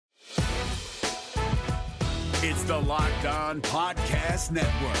It's the Locked On Podcast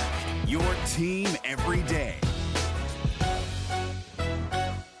Network, your team every day.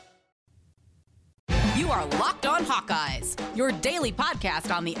 You are Locked On Hawkeyes, your daily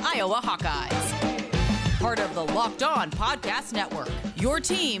podcast on the Iowa Hawkeyes. Part of the Locked On Podcast Network, your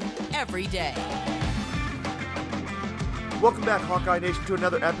team every day. Welcome back, Hawkeye Nation, to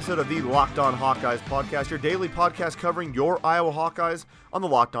another episode of the Locked On Hawkeyes podcast, your daily podcast covering your Iowa Hawkeyes on the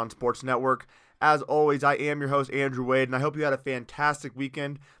Locked On Sports Network. As always, I am your host, Andrew Wade, and I hope you had a fantastic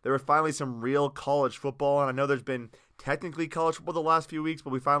weekend. There was finally some real college football, and I know there's been technically college football the last few weeks, but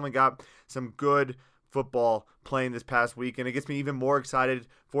we finally got some good football playing this past week, and it gets me even more excited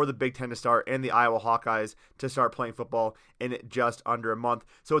for the Big Ten to start and the Iowa Hawkeyes to start playing football in just under a month.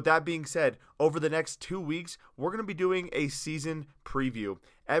 So with that being said, over the next 2 weeks, we're going to be doing a season preview.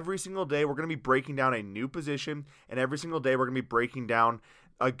 Every single day, we're going to be breaking down a new position, and every single day, we're going to be breaking down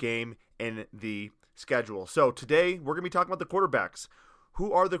a game in the schedule. So today, we're going to be talking about the quarterbacks.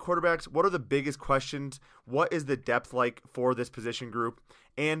 Who are the quarterbacks? What are the biggest questions? What is the depth like for this position group?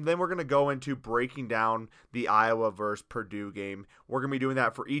 And then we're going to go into breaking down the Iowa versus Purdue game. We're going to be doing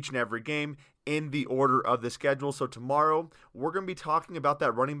that for each and every game in the order of the schedule. So tomorrow, we're going to be talking about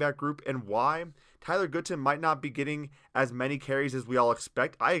that running back group and why Tyler Goodson might not be getting as many carries as we all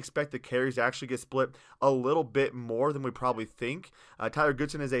expect. I expect the carries to actually get split a little bit more than we probably think. Tyler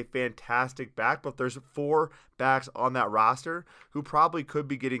Goodson is a fantastic back, but there's 4 backs on that roster who probably could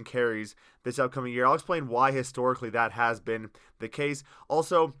be getting carries this upcoming year. I'll explain why historically that has been the case.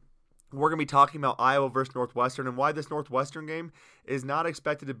 Also, we're going to be talking about Iowa versus Northwestern and why this Northwestern game is not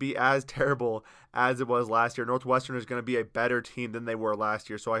expected to be as terrible as it was last year. Northwestern is going to be a better team than they were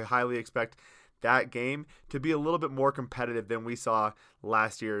last year, so I highly expect that game to be a little bit more competitive than we saw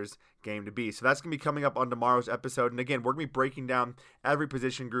last year's game to be. So that's going to be coming up on tomorrow's episode. And again, we're going to be breaking down every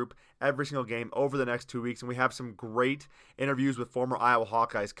position group, every single game over the next 2 weeks. And we have some great interviews with former Iowa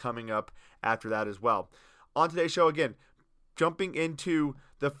Hawkeyes coming up after that as well. On today's show, again, jumping into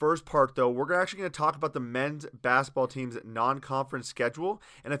the first part, though, we're actually going to talk about the men's basketball team's non-conference schedule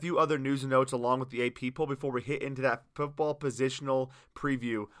and a few other news and notes along with the AP poll before we hit into that football positional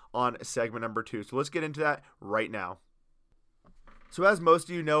preview on segment number 2. So let's get into that right now. So as most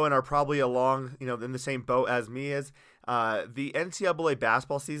of you know and are probably along, in the same boat as me is, the NCAA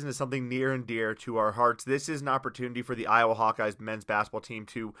basketball season is something near and dear to our hearts. This is an opportunity for the Iowa Hawkeyes men's basketball team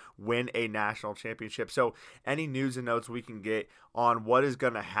to win a national championship. So any news and notes we can get on what is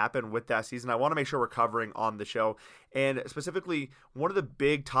going to happen with that season, I want to make sure we're covering on the show. And specifically, one of the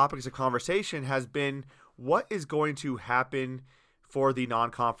big topics of conversation has been what is going to happen for the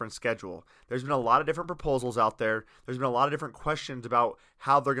non-conference schedule. There's been a lot of different proposals out there. There's been a lot of different questions about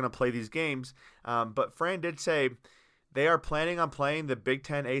how they're going to play these games. But Fran did say they are planning on playing the Big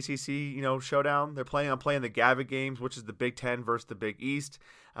Ten ACC, showdown. They're planning on playing the Gavitt games, which is the Big Ten versus the Big East.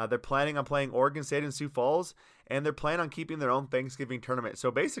 They're planning on playing Oregon State and Sioux Falls, and they're planning on keeping their own Thanksgiving tournament.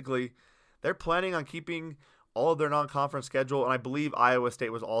 So basically, they're planning on keeping all of their non-conference schedule, and I believe Iowa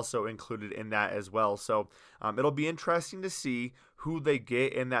State was also included in that as well. So it'll be interesting to see who they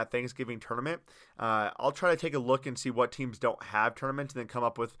get in that Thanksgiving tournament. I'll try to take a look and see what teams don't have tournaments and then come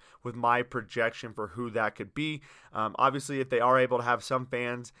up with my projection for who that could be. Obviously, if they are able to have some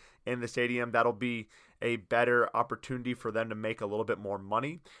fans in the stadium, that'll be a better opportunity for them to make a little bit more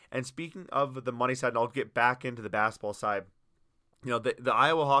money. And speaking of the money side, and I'll get back into the basketball side, the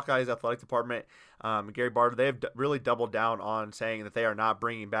Iowa Hawkeyes athletic department, Gary Barta, they have really doubled down on saying that they are not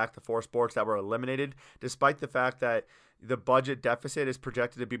bringing back the 4 sports that were eliminated, despite the fact that the budget deficit is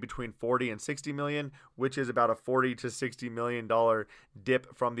projected to be between 40 and 60 million, which is about a 40 to 60 million dollar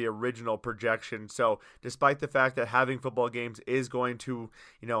dip from the original projection. So despite the fact that having football games is going to,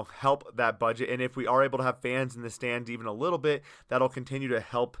 help that budget, and if we are able to have fans in the stands even a little bit, that'll continue to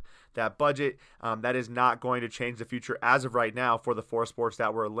help that budget. That is not going to change the future as of right now for the 4 sports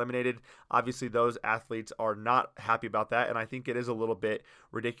that were eliminated. Obviously, those athletes are not happy about that, and I think it is a little bit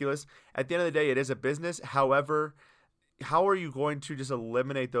ridiculous. At the end of the day, it is a business. However, how are you going to just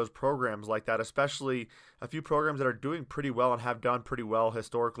eliminate those programs like that, especially a few programs that are doing pretty well and have done pretty well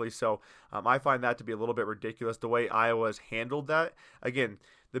historically? So I find that to be a little bit ridiculous, the way Iowa has handled that. Again,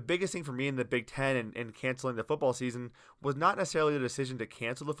 the biggest thing for me in the Big Ten and canceling the football season was not necessarily the decision to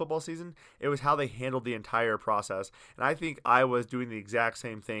cancel the football season. It was how they handled the entire process. And I think Iowa is doing the exact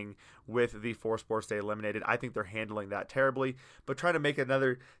same thing with the 4 sports they eliminated. I think they're handling that terribly. But trying to make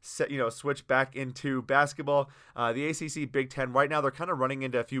another switch back into basketball, the ACC Big Ten, right now they're kind of running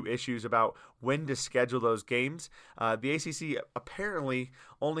into a few issues about when to schedule those games. The ACC apparently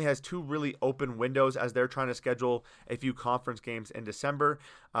only has 2 really open windows as they're trying to schedule a few conference games in December.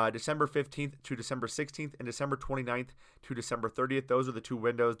 December 15th to December 16th and December 29th to December 30th. Those are the two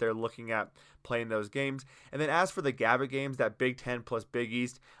windows they're looking at playing those games. And then as for the Gavitt games, that Big Ten plus Big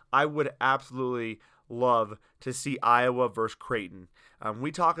East, I would absolutely love to see Iowa versus Creighton.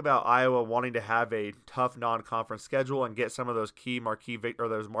 We talk about Iowa wanting to have a tough non-conference schedule and get some of those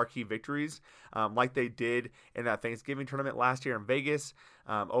marquee victories like they did in that Thanksgiving tournament last year in Vegas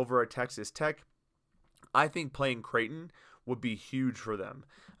over at Texas Tech. I think playing Creighton would be huge for them.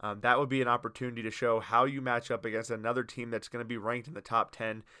 That would be an opportunity to show how you match up against another team that's going to be ranked in the top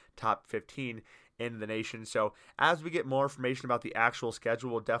 10, top 15 in the nation. So as we get more information about the actual schedule,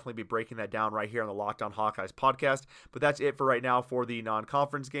 we'll definitely be breaking that down right here on the Locked On Hawkeyes podcast. But that's it for right now for the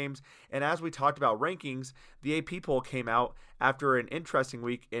non-conference games. And as we talked about rankings, the AP poll came out after an interesting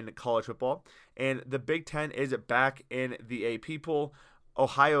week in college football. And the Big Ten is back in the AP poll.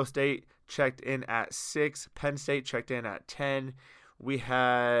 Ohio State checked in at 6. Penn State checked in at 10. We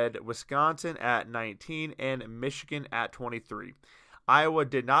had Wisconsin at 19 and Michigan at 23. Iowa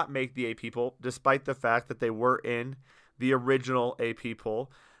did not make the AP poll, despite the fact that they were in the original AP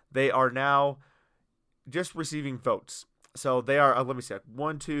poll. They are now just receiving votes. So they are, let me see,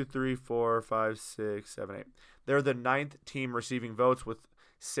 1, 2, 3, 4, 5, 6, 7, 8. They're the 9th team receiving votes with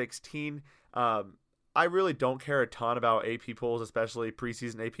 16. I really don't care a ton about AP polls, especially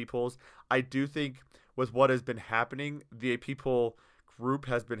preseason AP polls. I do think with what has been happening, the AP poll group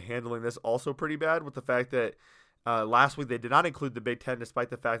has been handling this also pretty bad, with the fact that last week they did not include the Big Ten, despite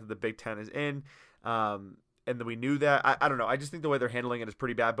the fact that the Big Ten is in. And then we knew that. I don't know. I just think the way they're handling it is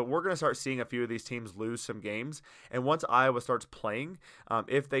pretty bad. But we're going to start seeing a few of these teams lose some games. And once Iowa starts playing,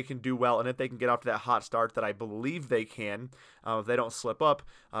 if they can do well and if they can get off to that hot start that I believe they can, if they don't slip up,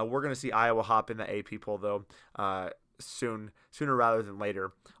 we're going to see Iowa hop in the AP poll, though, sooner rather than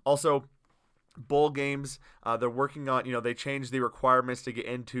later. Also, bowl games, they're working on, they changed the requirements to get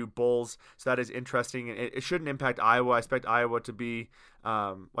into bowls, so that is interesting, and it shouldn't impact Iowa. I expect Iowa to be,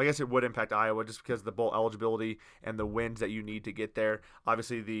 I guess it would impact Iowa just because of the bowl eligibility and the wins that you need to get there.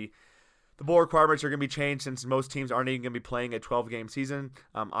 Obviously, the bowl requirements are going to be changed since most teams aren't even going to be playing a 12-game season.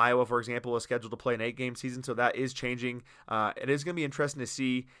 Iowa, for example, is scheduled to play an 8-game season, so that is changing. It is going to be interesting to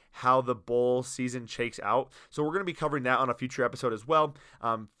see how the bowl season shakes out. So we're going to be covering that on a future episode as well,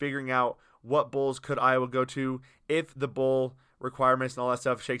 figuring out what bowls could Iowa go to if the bowl requirements and all that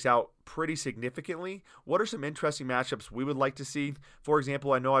stuff shakes out pretty significantly. What are some interesting matchups we would like to see? For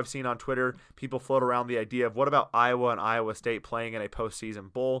example, I know I've seen on Twitter people float around the idea of what about Iowa and Iowa State playing in a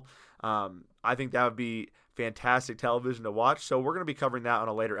postseason bowl? I think that would be fantastic television to watch. So we're going to be covering that on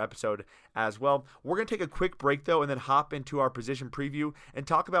a later episode as well. We're going to take a quick break, though, and then hop into our position preview and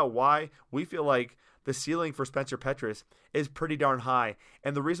talk about why we feel like the ceiling for Spencer Petras is pretty darn high.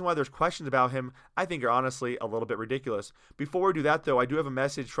 And the reason why there's questions about him, I think, are honestly a little bit ridiculous. Before we do that, though, I do have a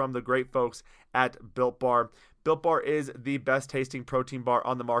message from the great folks at Built Bar. Built Bar is the best tasting protein bar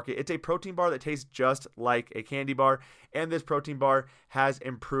on the market. It's a protein bar that tastes just like a candy bar, and this protein bar has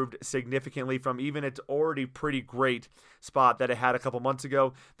improved significantly from even its already pretty great spot that it had a couple months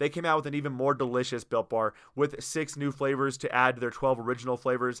ago. They came out with an even more delicious Built Bar with 6 new flavors to add to their 12 original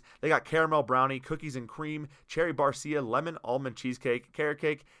flavors. They got caramel brownie, cookies and cream, cherry barcia, lemon almond cheesecake, carrot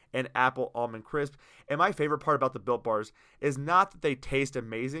cake, and apple almond crisp. And my favorite part about the Built Bars is not that they taste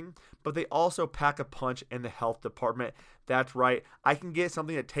amazing, but they also pack a punch in the health department. That's right, I can get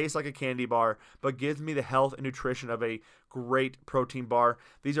something that tastes like a candy bar, but gives me the health and nutrition of a great protein bar.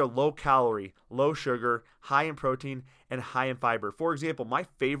 These are low calorie, low sugar, high in protein, and high in fiber. For example, my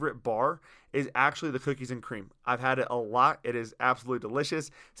favorite bar is actually the cookies and cream. I've had it a lot. It is absolutely delicious.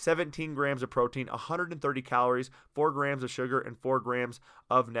 17 grams of protein, 130 calories, 4 grams of sugar, and 4 grams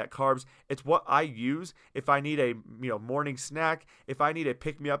of net carbs. It's what I use if I need a morning snack, if I need a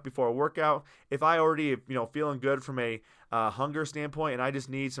pick-me-up before a workout, if I already feeling good from a hunger standpoint and I just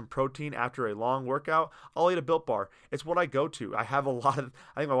need some protein after a long workout, I'll eat a Built Bar. It's what I go to. I have a lot of,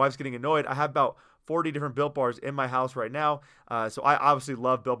 I think my wife's getting annoyed. I have about 40 different Built Bars in my house right now. So I obviously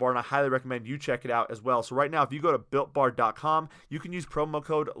love Built Bar, and I highly recommend you check it out as well. So right now, if you go to BuiltBar.com, you can use promo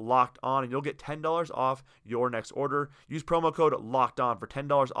code LOCKEDON, and you'll get $10 off your next order. Use promo code LOCKEDON for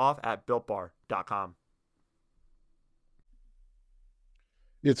 $10 off at BuiltBar.com.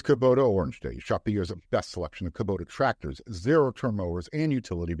 It's Kubota Orange Day. Shop the year's best selection of Kubota tractors, zero-turn mowers, and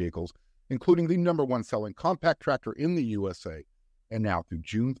utility vehicles, including the #1 selling compact tractor in the USA. And now through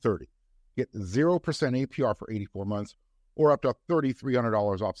June 30. Get 0% APR for 84 months or up to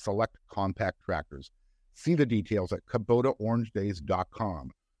 $3,300 off select compact tractors. See the details at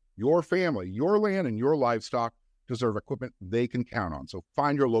KubotaOrangeDays.com. Your family, your land, and your livestock deserve equipment they can count on. So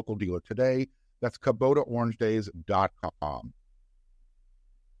find your local dealer today. That's KubotaOrangeDays.com.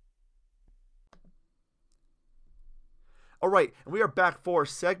 All right, and we are back for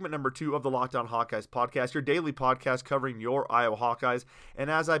segment number 2 of the Locked On Hawkeyes podcast, your daily podcast covering your Iowa Hawkeyes.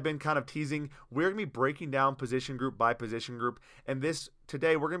 And as I've been kind of teasing, we're going to be breaking down position group by position group. And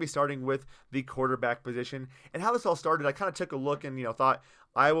today we're going to be starting with the quarterback position. And how this all started, I kind of took a look and thought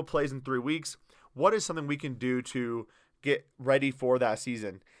Iowa plays in 3 weeks. What is something we can do to get ready for that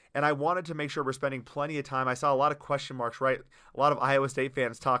season? And I wanted to make sure we're spending plenty of time. I saw a lot of question marks, right? A lot of Iowa State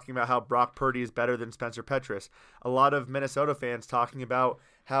fans talking about how Brock Purdy is better than Spencer Petras. A lot of Minnesota fans talking about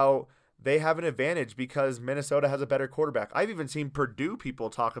how they have an advantage because Minnesota has a better quarterback. I've even seen Purdue people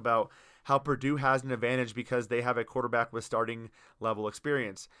talk about how Purdue has an advantage because they have a quarterback with starting level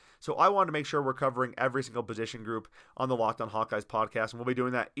experience. So I wanted to make sure we're covering every single position group on the Locked On Hawkeyes podcast, and we'll be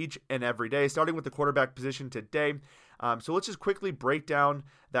doing that each and every day, starting with the quarterback position today. So let's just quickly break down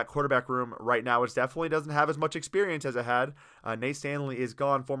that quarterback room right now, which definitely doesn't have as much experience as it had. Nate Stanley is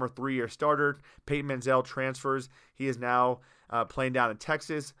gone, former 3-year starter. Peyton Manziel transfers. He is now playing down in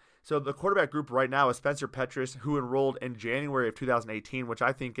Texas. So the quarterback group right now is Spencer Petras, who enrolled in January of 2018, which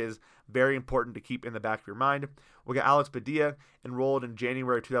I think is very important to keep in the back of your mind. We got Alex Padilla, enrolled in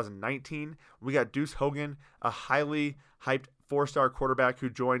January of 2019. We got Deuce Hogan, a highly hyped 4-star quarterback who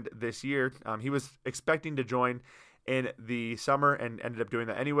joined this year. He was expecting to join in the summer and ended up doing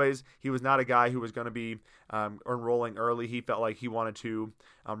that anyways. He was not a guy who was going to be enrolling early. He felt like he wanted to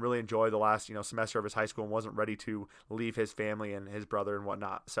really enjoy the last semester of his high school and wasn't ready to leave his family and his brother and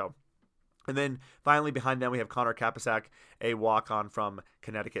whatnot. So, and then finally behind them we have Connor Kapisak, a walk-on from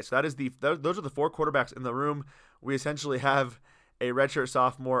Connecticut. So those are the 4 quarterbacks in the room. We essentially have a redshirt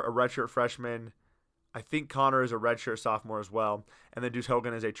sophomore, a redshirt freshman. I think Connor is a redshirt sophomore as well, and then Deuce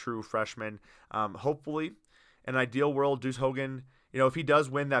Hogan is a true freshman. Hopefully, in an ideal world, Deuce Hogan, if he does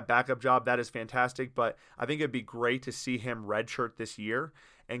win that backup job, that is fantastic. But I think it'd be great to see him redshirt this year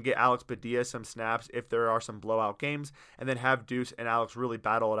and get Alex Padilla some snaps if there are some blowout games, and then have Deuce and Alex really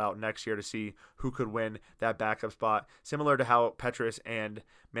battle it out next year to see who could win that backup spot, similar to how Petras and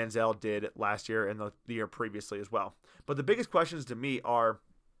Manziel did last year and the year previously as well. But the biggest questions to me are,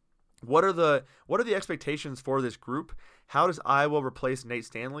 what are the expectations for this group? How does Iowa replace Nate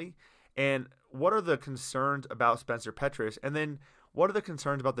Stanley? And what are the concerns about Spencer Petras? And then what are the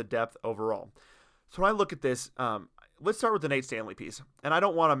concerns about the depth overall? So when I look at this, let's start with the Nate Stanley piece. And I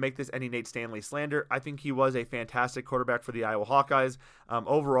don't want to make this any Nate Stanley slander. I think he was a fantastic quarterback for the Iowa Hawkeyes.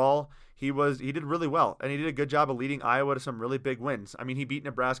 Overall, he did really well, and he did a good job of leading Iowa to some really big wins. I mean, he beat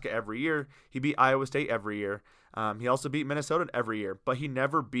Nebraska every year. He beat Iowa State every year. He also beat Minnesota every year, but he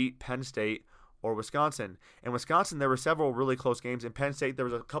never beat Penn State or Wisconsin. In Wisconsin, there were several really close games. In Penn State, there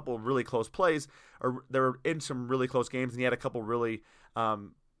was a couple of really close plays, or they were in some really close games, and he had a couple really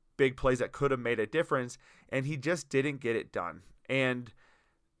big plays that could have made a difference, and he just didn't get it done. And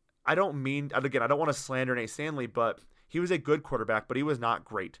I don't want to slander Nate Stanley, but he was a good quarterback, but he was not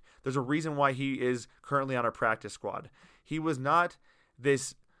great. There's a reason why he is currently on our practice squad. He was not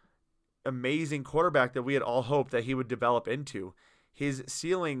this amazing quarterback that we had all hoped that he would develop into. His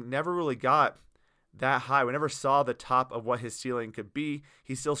ceiling never really got that high. We never saw the top of what his ceiling could be.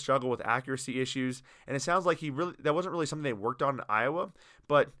 He still struggled with accuracy issues, and it sounds like that wasn't really something they worked on in Iowa.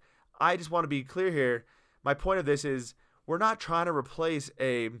 But I just want to be clear here. My point of this is, we're not trying to replace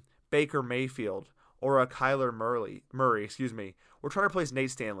a Baker Mayfield or a Kyler Murray. We're trying to replace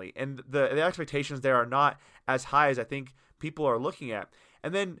Nate Stanley, and the expectations there are not as high as I think people are looking at.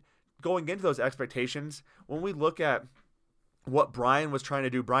 And then going into those expectations, when we look at what Brian Ferentz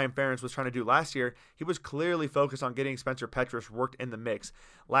was trying to do last year, he was clearly focused on getting Spencer Petras worked in the mix.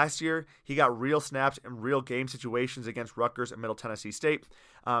 Last year, he got real snaps in real game situations against Rutgers and Middle Tennessee State.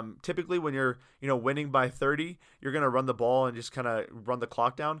 Typically, when you're winning by 30, you're going to run the ball and just kind of run the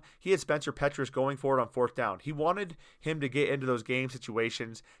clock down. He had Spencer Petras going forward on 4th down. He wanted him to get into those game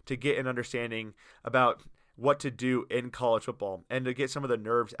situations to get an understanding about what to do in college football and to get some of the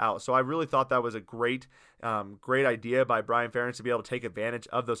nerves out. So I really thought that was a great idea by Brian Ferentz to be able to take advantage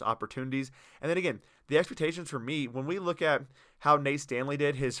of those opportunities. And then again, the expectations for me, when we look at how Nate Stanley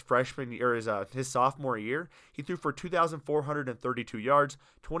did his freshman year, his sophomore year, he threw for 2,432 yards,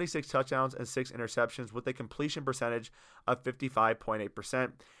 26 touchdowns, and 6 interceptions with a completion percentage of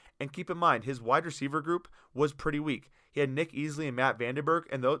 55.8%. And keep in mind, his wide receiver group was pretty weak. He had Nick Easley and Matt Vandenberg,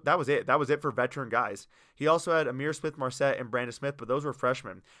 and that was it. That was it for veteran guys. He also had Amir Smith-Marset and Brandon Smith, but those were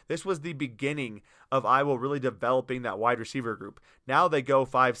freshmen. This was the beginning of Iowa really developing that wide receiver group. Now they go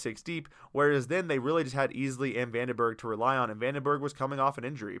 5-6 deep, whereas then they really just had Easley and Vandenberg to rely on, and Vandenberg was coming off an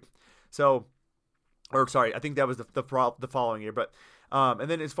injury. I think that was the following year. But and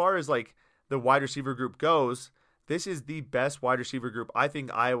then as far as like the wide receiver group goes, this is the best wide receiver group I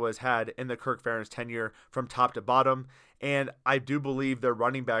think Iowa's had in the Kirk Ferentz tenure from top to bottom. And I do believe their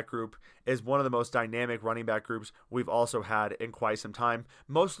running back group is one of the most dynamic running back groups we've also had in quite some time,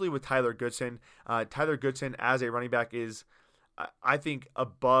 mostly with Tyler Goodson. Tyler Goodson as a running back is, I think,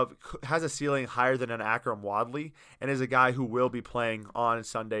 has a ceiling higher than an Akram Wadley, and is a guy who will be playing on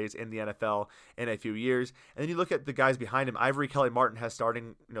Sundays in the NFL in a few years. And then you look at the guys behind him. Ivory Kelly-Martin has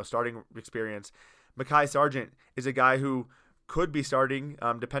starting experience. Mekhi Sargent is a guy who could be starting,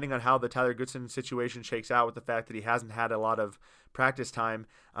 depending on how the Tyler Goodson situation shakes out with the fact that he hasn't had a lot of practice time.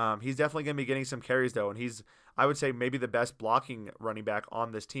 He's definitely going to be getting some carries, though, and he's, I would say, maybe the best blocking running back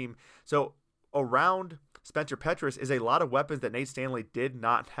on this team. So around Spencer Petras is a lot of weapons that Nate Stanley did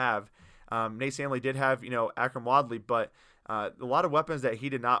not have. Nate Stanley did have, Akram Wadley, but a lot of weapons that he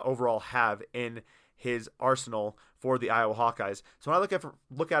did not overall have in his arsenal for the Iowa Hawkeyes. So when I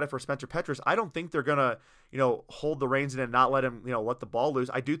look at it for Spencer Petras, I don't think they're gonna, hold the reins in and not let him, let the ball loose.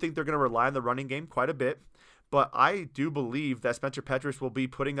 I do think they're gonna rely on the running game quite a bit, but I do believe that Spencer Petras will be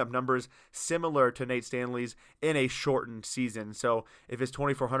putting up numbers similar to Nate Stanley's in a shortened season. So if it's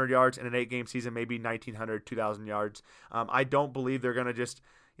 2,400 yards in an 8-game season, maybe 1,900, 2,000 yards. I don't believe they're gonna just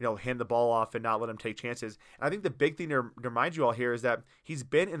hand the ball off and not let him take chances. And I think the big thing to remind you all here is that he's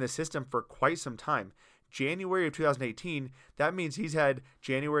been in the system for quite some time. January of 2018, that means he's had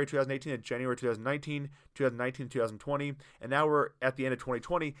January 2018 and January 2019, 2019, 2020, and now we're at the end of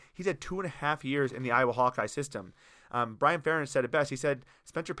 2020. He's had 2.5 years in the Iowa Hawkeye system. Brian Ferentz said it best. He said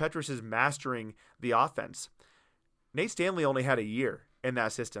Spencer Petras is mastering the offense. Nate Stanley only had a year in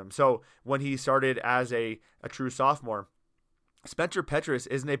that system. So when he started as a true sophomore, Spencer Petras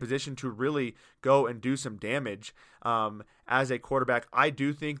is in a position to really go and do some damage as a quarterback. I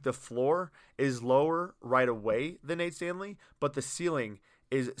do think the floor is lower right away than Nate Stanley, but the ceiling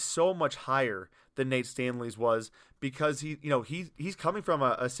is so much higher than Nate Stanley's was because he's coming from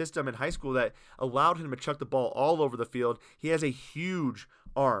a system in high school that allowed him to chuck the ball all over the field. He has a huge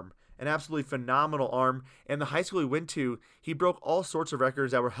arm, an absolutely phenomenal arm. And the high school he went to, he broke all sorts of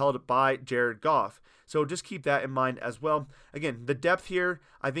records that were held by Jared Goff. So just keep that in mind as well. Again, the depth here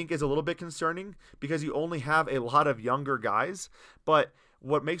I think is a little bit concerning because you only have a lot of younger guys. But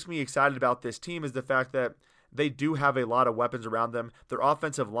what makes me excited about this team is the fact that they do have a lot of weapons around them. Their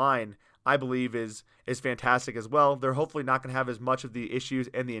offensive line, I believe, is fantastic as well. They're hopefully not going to have as much of the issues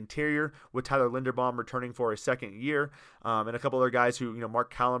in the interior with Tyler Linderbaum returning for a second year, and a couple other guys who,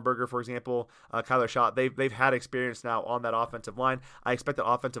 Mark Kallenberger, for example, Kyler Schott, they've had experience now on that offensive line. I expect the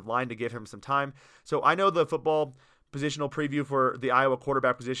offensive line to give him some time. So I know the football positional preview for the Iowa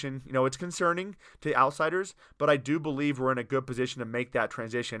quarterback position, it's concerning to outsiders, but I do believe we're in a good position to make that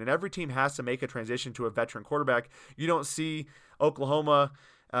transition. And every team has to make a transition to a veteran quarterback. You don't see Oklahoma,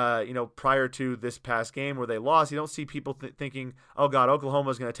 prior to this past game where they lost, you don't see people thinking, oh God,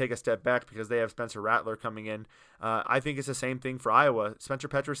 Oklahoma's going to take a step back because they have Spencer Rattler coming in. I think it's the same thing for Iowa. Spencer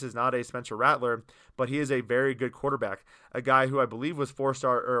Petras is not a Spencer Rattler, but he is a very good quarterback, a guy who I believe was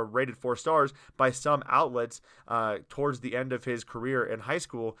rated 4 stars by some outlets towards the end of his career in high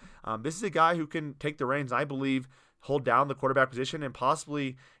school. This is a guy who can take the reins, I believe, hold down the quarterback position and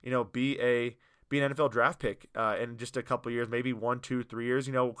possibly, be an NFL draft pick in just a couple of years, maybe 1, 2, 3 years.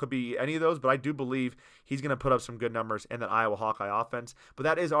 Could be any of those, but I do believe he's going to put up some good numbers in that Iowa Hawkeye offense. But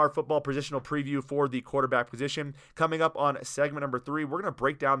that is our football positional preview for the quarterback position. Coming up on segment number 3, we're going to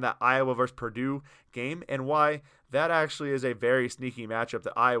break down that Iowa versus Purdue game and why that actually is a very sneaky matchup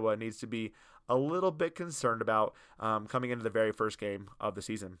that Iowa needs to be a little bit concerned about coming into the very first game of the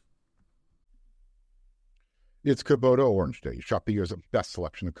season. It's Kubota Orange Day. Shop the year's best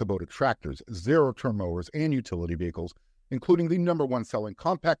selection of Kubota tractors, zero-turn mowers, and utility vehicles, including the #1 selling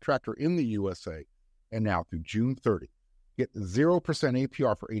compact tractor in the USA. And now through June 30, get 0%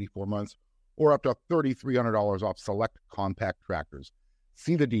 APR for 84 months or up to $3,300 off select compact tractors.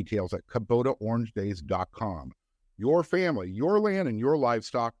 See the details at KubotaOrangeDays.com. Your family, your land, and your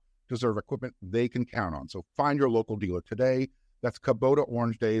livestock deserve equipment they can count on. So find your local dealer today. That's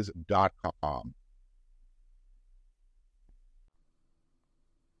KubotaOrangeDays.com.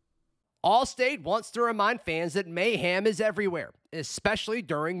 Allstate wants to remind fans that mayhem is everywhere, especially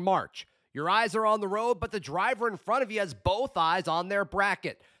during March. Your eyes are on the road, but the driver in front of you has both eyes on their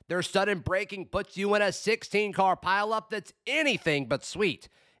bracket. Their sudden braking puts you in a 16-car pileup that's anything but sweet.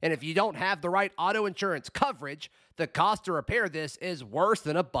 And if you don't have the right auto insurance coverage, the cost to repair this is worse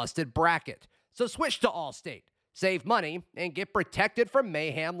than a busted bracket. So switch to Allstate, save money, and get protected from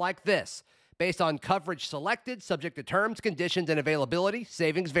mayhem like this. Based on coverage selected, subject to terms, conditions, and availability,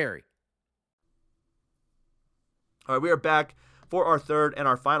 savings vary. All right, we are back for our third and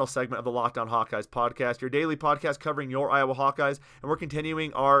our final segment of the Locked On Hawkeyes podcast, your daily podcast covering your Iowa Hawkeyes. And we're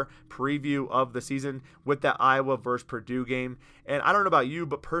continuing our preview of the season with that Iowa versus Purdue game. And I don't know about you,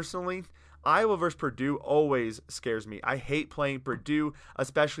 but personally, Iowa versus Purdue always scares me. I hate playing Purdue,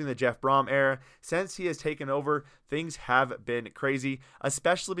 especially in the Jeff Brom era. Since he has taken over, things have been crazy,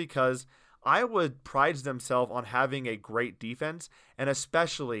 especially because Iowa prides themselves on having a great defense and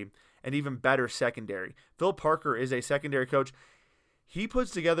especially an even better secondary. Phil Parker is a secondary coach. He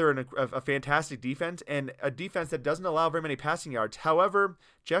puts together a fantastic defense and a defense that doesn't allow very many passing yards. However,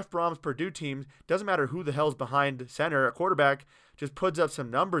 Jeff Brom's Purdue team, doesn't matter who the hell's behind center, a quarterback, just puts up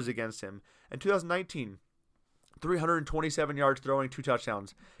some numbers against him. In 2019, 327 yards throwing, 2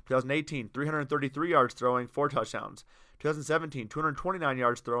 touchdowns. 2018, 333 yards throwing, 4 touchdowns. 2017, 229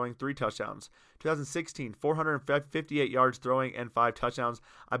 yards throwing, 3 touchdowns. 2016, 458 yards throwing and 5 touchdowns.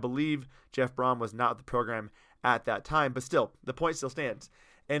 I believe Jeff Brom was not with the program at that time, but still, the point still stands.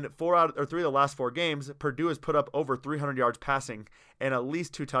 In 3 of the last 4 games, Purdue has put up over 300 yards passing and at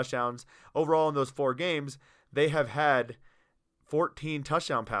least 2 touchdowns. Overall, in those 4 games, they have had 14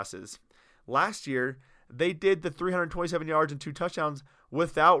 touchdown passes. Last year, they did the 327 yards and 2 touchdowns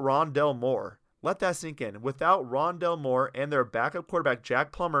without Rondell Moore. Let that sink in. Without Rondell Moore and their backup quarterback,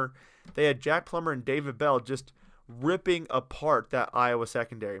 Jack Plummer, they had Jack Plummer and David Bell just ripping apart that Iowa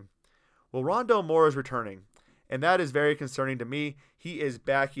secondary. Well, Rondell Moore is returning, and that is very concerning to me. He is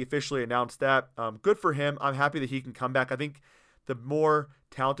back. He officially announced that. Good for him. I'm happy that he can come back. I think the more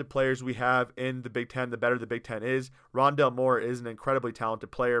talented players we have in the Big Ten, the better the Big Ten is. Rondell Moore is an incredibly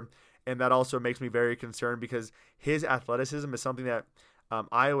talented player, and that also makes me very concerned because his athleticism is something that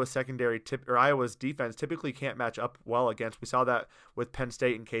Iowa's defense typically can't match up well against. We saw that with Penn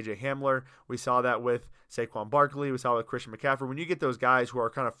State and KJ Hamler. We saw that with Saquon Barkley. We saw it with Christian McCaffrey. When you get those guys who are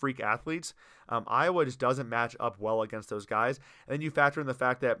kind of freak athletes, Iowa just doesn't match up well against those guys. And then you factor in the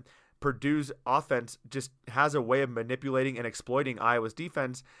fact that Purdue's offense just has a way of manipulating and exploiting Iowa's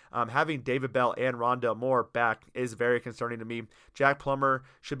defense. Having David Bell and Rondell Moore back is very concerning to me. Jack Plummer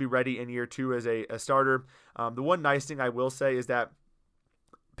should be ready in year 2 as a starter. The one nice thing I will say is that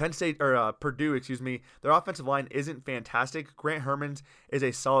Purdue, their offensive line isn't fantastic. Grant Hermans is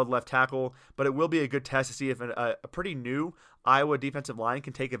a solid left tackle, but it will be a good test to see if a pretty new Iowa defensive line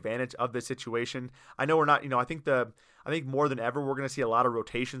can take advantage of this situation. I know we're not, I think more than ever we're going to see a lot of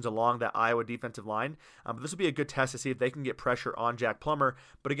rotations along that Iowa defensive line. But this will be a good test to see if they can get pressure on Jack Plummer.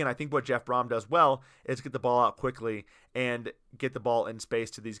 But again, I think what Jeff Brom does well is get the ball out quickly and get the ball in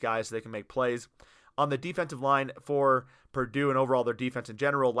space to these guys so they can make plays. On the defensive line for Purdue and overall their defense in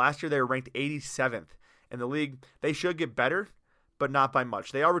general, last year they were ranked 87th in the league. They should get better, but not by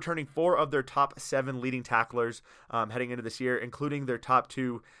much. They are returning 4 of their top 7 leading tacklers heading into this year, including their top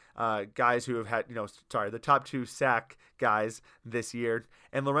 2 guys who have had, the top 2 sack guys this year.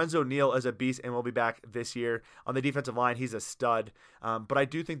 And Lorenzo Neal is a beast and will be back this year. On the defensive line, he's a stud. But I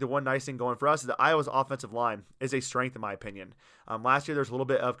do think the one nice thing going for us is that Iowa's offensive line is a strength in my opinion. Last year, there's a little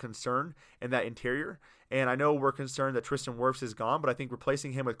bit of concern in that interior. And I know we're concerned that Tristan Wirfs is gone, but I think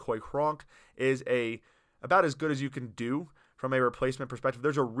replacing him with Coy Cronk is about as good as you can do from a replacement perspective.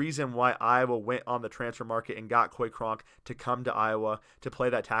 There's a reason why Iowa went on the transfer market and got Coy Cronk to come to Iowa to play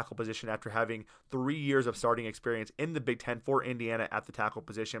that tackle position after having 3 years of starting experience in the Big Ten for Indiana at the tackle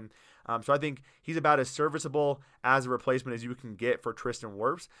position. So I think he's about as serviceable as a replacement as you can get for Tristan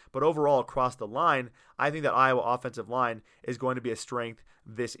Wirfs. But overall, across the line, I think that Iowa offensive line is going to be a strength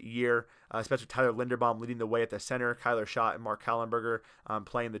this year, especially Tyler Linderbaum leading the way at the center, Kyler Schott and Mark Kallenberger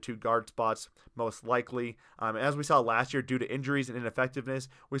playing the 2 guard spots most likely. As we saw last year, due to injuries and ineffectiveness,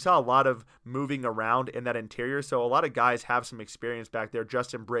 we saw a lot of moving around in that interior, so a lot of guys have some experience back there.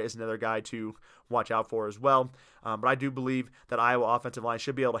 Justin Britt is another guy to watch out for as well. But I do believe that Iowa offensive line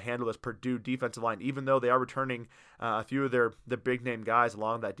should be able to handle this Purdue defensive line, even though they are returning a few of the big-name guys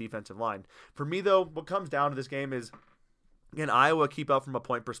along that defensive line. For me, though, what comes down to this game is, can Iowa keep up from a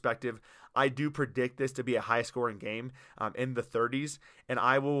point perspective? I do predict this to be a high-scoring game in the 30s, and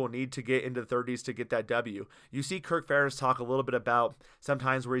Iowa will need to get into the 30s to get that W. You see Kirk Ferentz talk a little bit about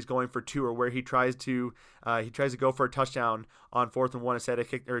sometimes where he's going for 2 or where he tries to go for a touchdown on 4th and 1 instead of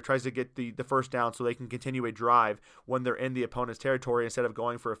kick, or he tries to get the first down so they can continue a drive when they're in the opponent's territory instead of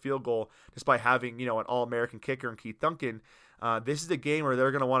going for a field goal, despite having an All-American kicker in Keith Duncan. This is the game where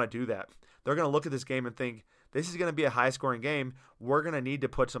they're going to want to do that. They're going to look at this game and think, this is going to be a high-scoring game. We're going to need to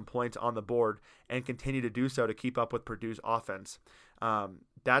put some points on the board and continue to do so to keep up with Purdue's offense.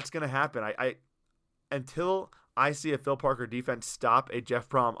 That's going to happen. Until I see a Phil Parker defense stop a Jeff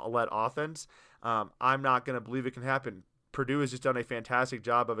Brom-led offense, I'm not going to believe it can happen. Purdue has just done a fantastic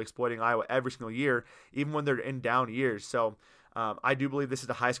job of exploiting Iowa every single year, even when they're in down years. So I do believe this is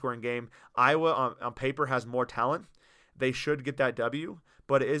a high-scoring game. Iowa, on paper, has more talent. They should get that W,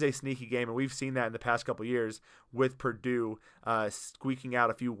 but it is a sneaky game, and we've seen that in the past couple of years with Purdue squeaking out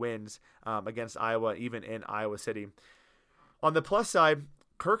a few wins against Iowa, even in Iowa City. On the plus side,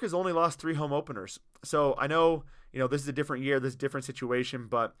 Kirk has only lost 3 home openers. So I know, this is a different year, this is a different situation,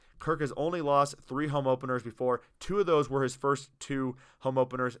 but Kirk has only lost 3 home openers before. 2 of those were his first 2 home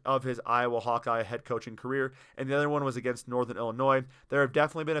openers of his Iowa Hawkeye head coaching career, and the other one was against Northern Illinois. There have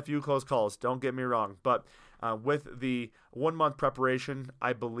definitely been a few close calls, don't get me wrong, but with the 1-month preparation,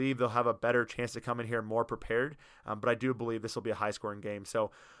 I believe they'll have a better chance to come in here more prepared, but I do believe this will be a high-scoring game.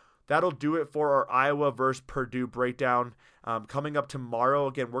 So that'll do it for our Iowa versus Purdue breakdown. Coming up tomorrow,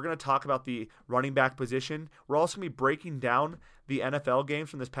 again, we're going to talk about the running back position. We're also going to be breaking down the NFL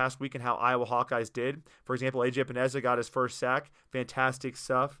games from this past week and how Iowa Hawkeyes did. For example, A.J. Epineza got his first sack. Fantastic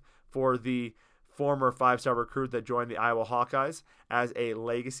stuff for the former 5-star recruit that joined the Iowa Hawkeyes as a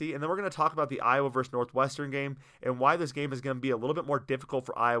legacy. And then we're going to talk about the Iowa versus Northwestern game and why this game is going to be a little bit more difficult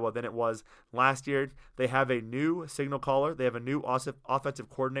for Iowa than it was last year. They have a new signal caller. They have a new offensive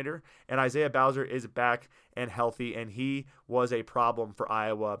coordinator, and Isaiah Bowser is back and healthy, and he was a problem for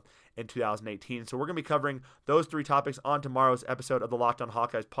Iowa in 2018. So we're going to be covering those 3 topics on tomorrow's episode of the Locked On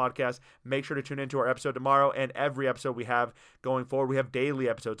Hawkeyes podcast. Make sure to tune into our episode tomorrow and every episode we have going forward. We have daily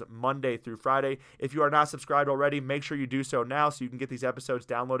episodes Monday through Friday. If you are not subscribed already, make sure you do so now so you can get these episodes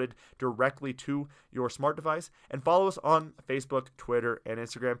downloaded directly to your smart device. And follow us on Facebook, Twitter, and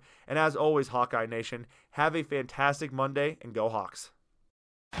Instagram. And as always, Hawkeye Nation, have a fantastic Monday and go Hawks.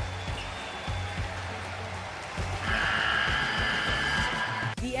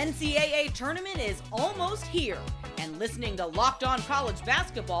 The NCAA tournament is almost here, and listening to Locked On College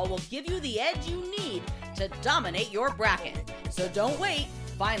Basketball will give you the edge you need to dominate your bracket. So don't wait.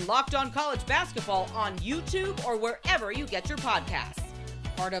 Find Locked On College Basketball on YouTube or wherever you get your podcasts.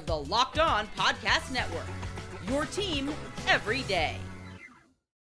 Part of the Locked On Podcast Network. Your team every day.